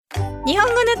日本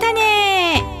語の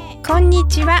種。こんに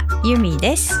ちは、ゆみ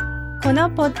です。この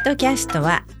ポッドキャスト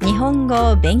は日本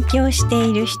語を勉強して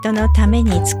いる人のため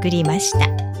に作りました。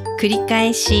繰り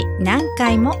返し何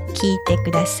回も聞いて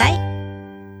ください。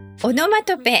オノマ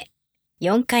トペ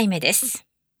4回目です。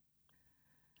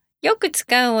よく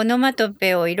使うオノマト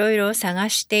ペをいろいろ探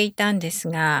していたんです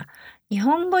が、日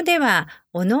本語では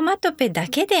オノマトペだ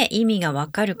けで意味がわ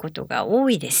かることが多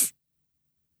いです。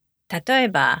例え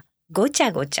ば、ごち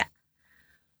ゃごちゃ。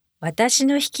私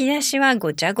の引き出しは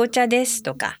ごちゃごちゃです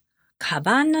とか、カ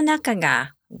バンの中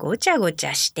がごちゃごち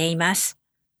ゃしています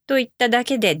といっただ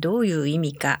けでどういう意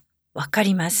味かわか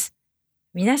ります。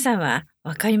皆さんは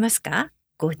わかりますか？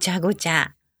ごちゃごち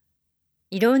ゃ。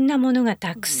いろんなものが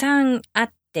たくさんあ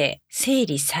って整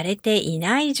理されてい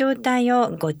ない状態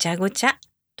をごちゃごちゃ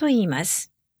と言いま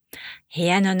す。部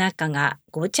屋の中が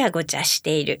ごちゃごちゃし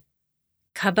ている。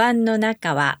カバンの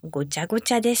中はごちゃご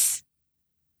ちゃです。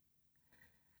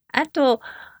あと、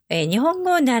日本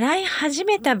語を習い始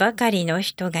めたばかりの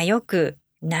人がよく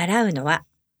習うのは、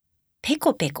ペ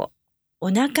コペコ、お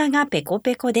腹がペコ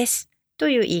ペコですと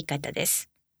いう言い方です。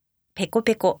ペコ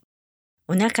ペコ、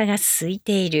お腹が空い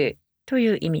ていると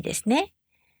いう意味ですね。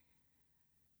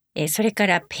それか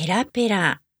らペラペ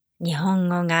ラ、日本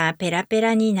語がペラペ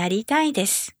ラになりたいで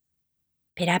す。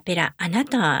ペラペラ、あな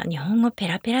たは日本語ペ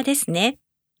ラペラですね。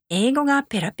英語が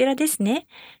ペラペラですね。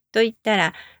と言った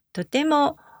ら、とて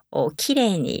もき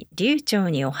れいに流暢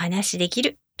にお話しでき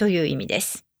るという意味で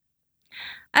す。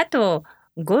あと、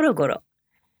ゴロゴロ。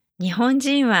日本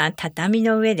人は畳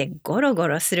の上でゴロゴ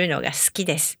ロするのが好き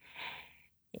です。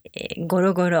ゴ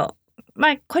ロゴロ。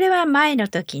これは前の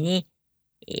時に、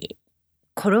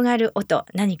転がる音、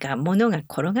何か物が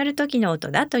転がる時の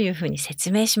音だというふうに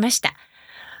説明しました。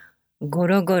ゴ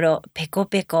ロゴロ、ペコ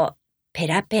ペコ、ペ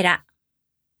ラペラ。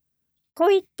こ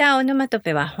ういったオノマト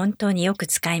ペは本当によく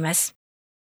使います。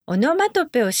オノマト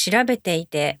ペを調べてい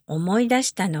て思い出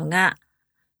したのが、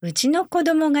うちの子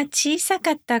供が小さ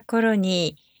かった頃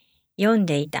に読ん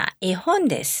でいた絵本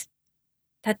です。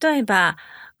例えば、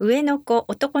上の子、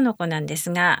男の子なんで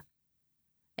すが、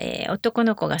男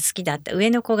の子が好きだった、上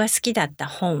の子が好きだった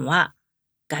本は、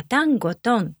ガタンゴ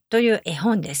トンという絵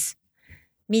本です。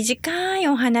短い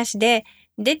お話で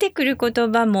出てくる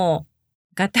言葉も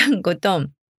ガタンゴト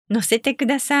ン載せてく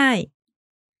ださい。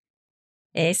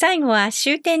最後は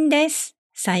終点です。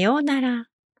さようなら。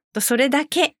とそれだ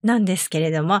けなんですけれ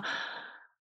ども、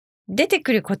出て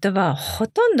くる言葉はほ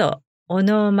とんどオ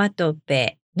ノマト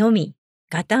ペのみ、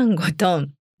ガタンゴト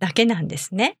ンだけなんで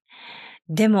すね。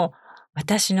でも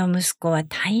私の息子は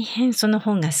大変その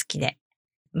本が好きで、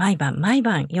毎晩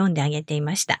読んであげてい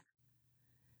ました。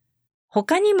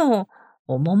他にも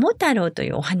桃太郎と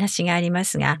いうお話がありま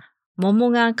すが、桃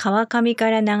が川上か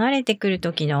ら流れてくる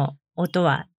時の音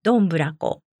はどんぶら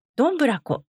こ、どんぶら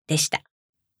こでした。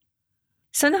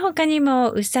その他に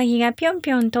もうさぎがぴょん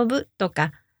ぴょん飛ぶと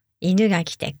か、犬が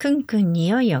来てくんくん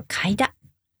匂いを嗅いだ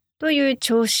という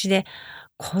調子で、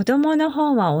子供の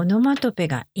方はオノマトペ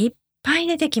がいっぱい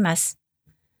出てきます。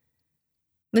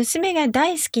娘が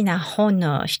大好きな本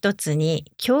の一つ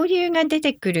に恐竜が出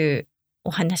てくるお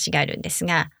話があるんです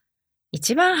が、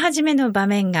一番初めの場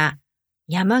面が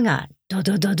山がド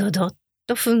ドドドド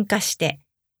と噴火して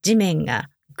地面が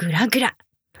グラグラ。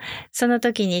その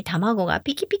時に卵が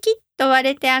ピキピキッと割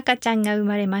れて赤ちゃんが生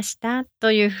まれました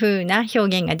というふうな表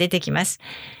現が出てきます。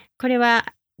これ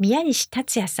は宮西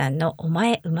達也さんのお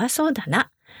前うまそうだ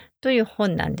なという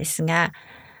本なんですが、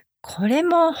これ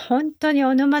も本当に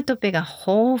オノマトペが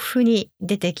豊富に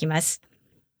出てきます。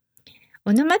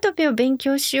オノマトペを勉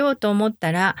強しようと思っ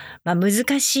たら、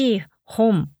難しい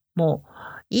本も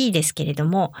いいですけれど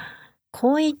も、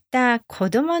こういった子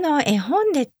どもの絵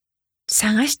本で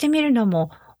探してみるのも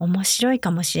面白い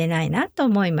かもしれないなと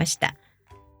思いました。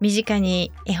身近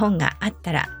に絵本があっ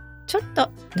たらちょっ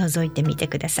と覗いてみて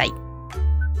ください。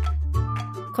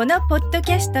このポッド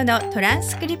キャストのトラン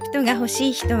スクリプトが欲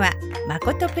しい人はま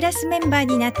ことプラスメンバー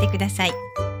になってください。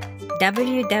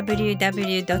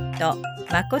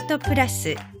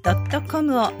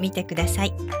www.makotoplus.com を見てくださ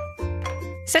い。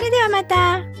それではま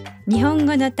た。日本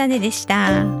語の種でし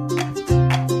た。